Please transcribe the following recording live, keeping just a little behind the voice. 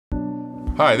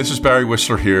Hi, this is Barry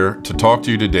Whistler here to talk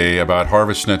to you today about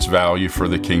HarvestNet's value for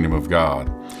the kingdom of God.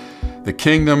 The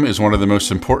kingdom is one of the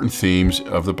most important themes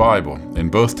of the Bible in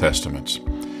both testaments.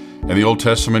 In the Old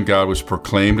Testament, God was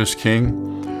proclaimed as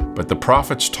king, but the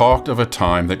prophets talked of a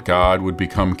time that God would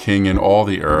become king in all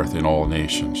the earth, in all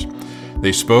nations.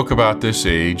 They spoke about this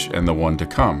age and the one to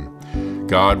come.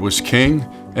 God was king,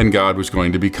 and God was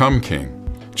going to become king.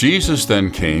 Jesus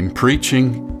then came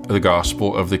preaching the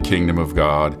gospel of the kingdom of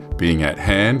God being at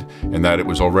hand and that it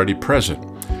was already present.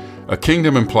 A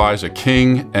kingdom implies a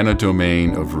king and a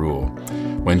domain of rule.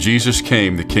 When Jesus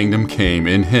came, the kingdom came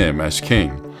in him as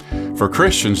king. For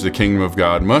Christians, the kingdom of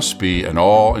God must be an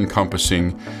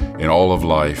all-encompassing in all of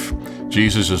life.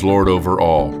 Jesus is Lord over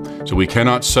all. So we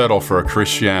cannot settle for a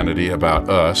Christianity about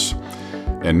us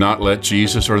and not let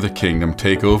Jesus or the kingdom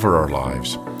take over our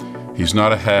lives. He's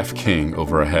not a half king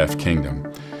over a half kingdom.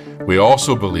 We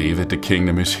also believe that the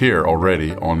kingdom is here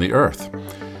already on the earth.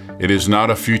 It is not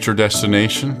a future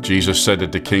destination. Jesus said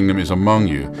that the kingdom is among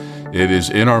you. It is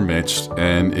in our midst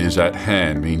and is at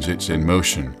hand, means it's in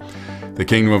motion. The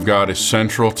kingdom of God is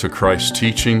central to Christ's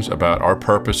teachings about our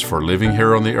purpose for living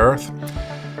here on the earth.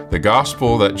 The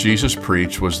gospel that Jesus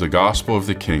preached was the gospel of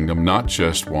the kingdom, not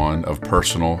just one of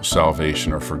personal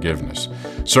salvation or forgiveness.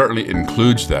 Certainly it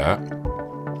includes that,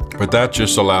 but that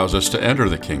just allows us to enter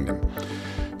the kingdom.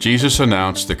 Jesus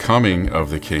announced the coming of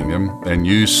the kingdom and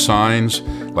used signs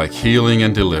like healing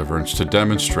and deliverance to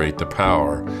demonstrate the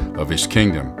power of his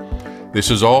kingdom.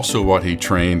 This is also what he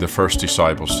trained the first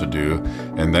disciples to do,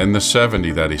 and then the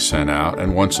 70 that he sent out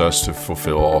and wants us to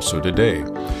fulfill also today.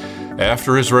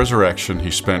 After his resurrection, he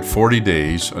spent 40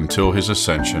 days until his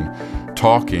ascension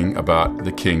talking about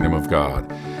the kingdom of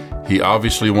God. He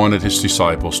obviously wanted his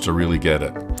disciples to really get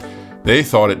it. They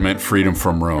thought it meant freedom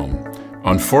from Rome.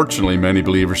 Unfortunately, many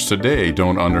believers today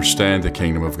don't understand the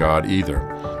kingdom of God either.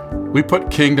 We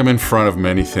put kingdom in front of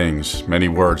many things, many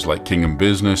words like kingdom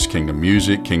business, kingdom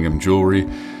music, kingdom jewelry,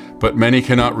 but many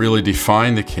cannot really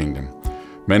define the kingdom.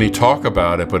 Many talk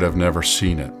about it but have never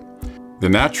seen it. The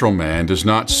natural man does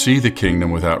not see the kingdom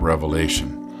without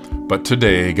revelation, but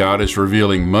today God is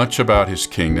revealing much about his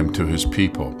kingdom to his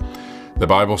people. The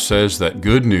Bible says that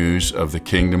good news of the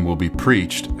kingdom will be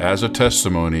preached as a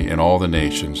testimony in all the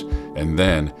nations, and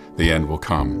then the end will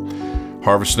come.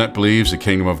 HarvestNet believes the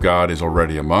kingdom of God is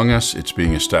already among us. It's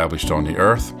being established on the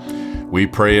earth. We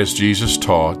pray as Jesus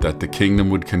taught that the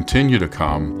kingdom would continue to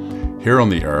come here on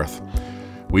the earth.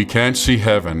 We can't see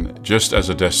heaven just as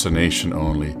a destination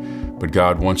only, but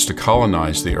God wants to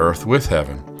colonize the earth with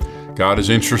heaven. God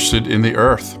is interested in the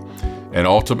earth, and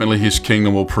ultimately his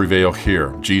kingdom will prevail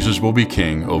here. Jesus will be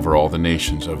king over all the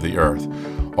nations of the earth.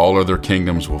 All other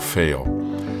kingdoms will fail.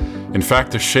 In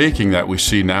fact, the shaking that we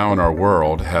see now in our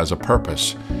world has a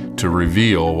purpose to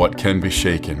reveal what can be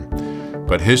shaken.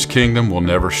 But his kingdom will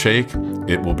never shake.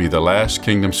 It will be the last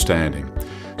kingdom standing.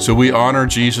 So we honor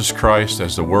Jesus Christ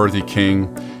as the worthy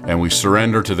king, and we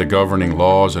surrender to the governing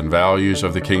laws and values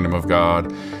of the kingdom of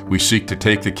God. We seek to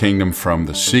take the kingdom from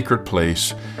the secret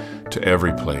place to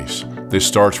every place. This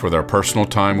starts with our personal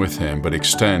time with him, but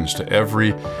extends to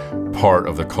every part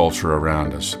of the culture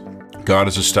around us. God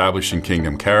is establishing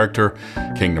kingdom character,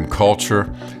 kingdom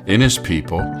culture in his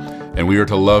people, and we are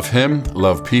to love him,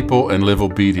 love people, and live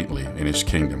obediently in his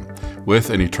kingdom with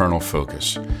an eternal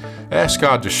focus. Ask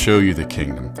God to show you the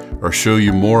kingdom or show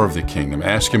you more of the kingdom.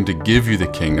 Ask him to give you the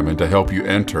kingdom and to help you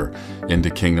enter into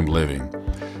kingdom living.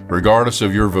 Regardless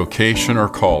of your vocation or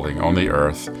calling on the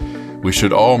earth, we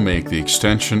should all make the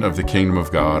extension of the kingdom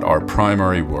of God our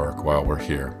primary work while we're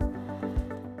here.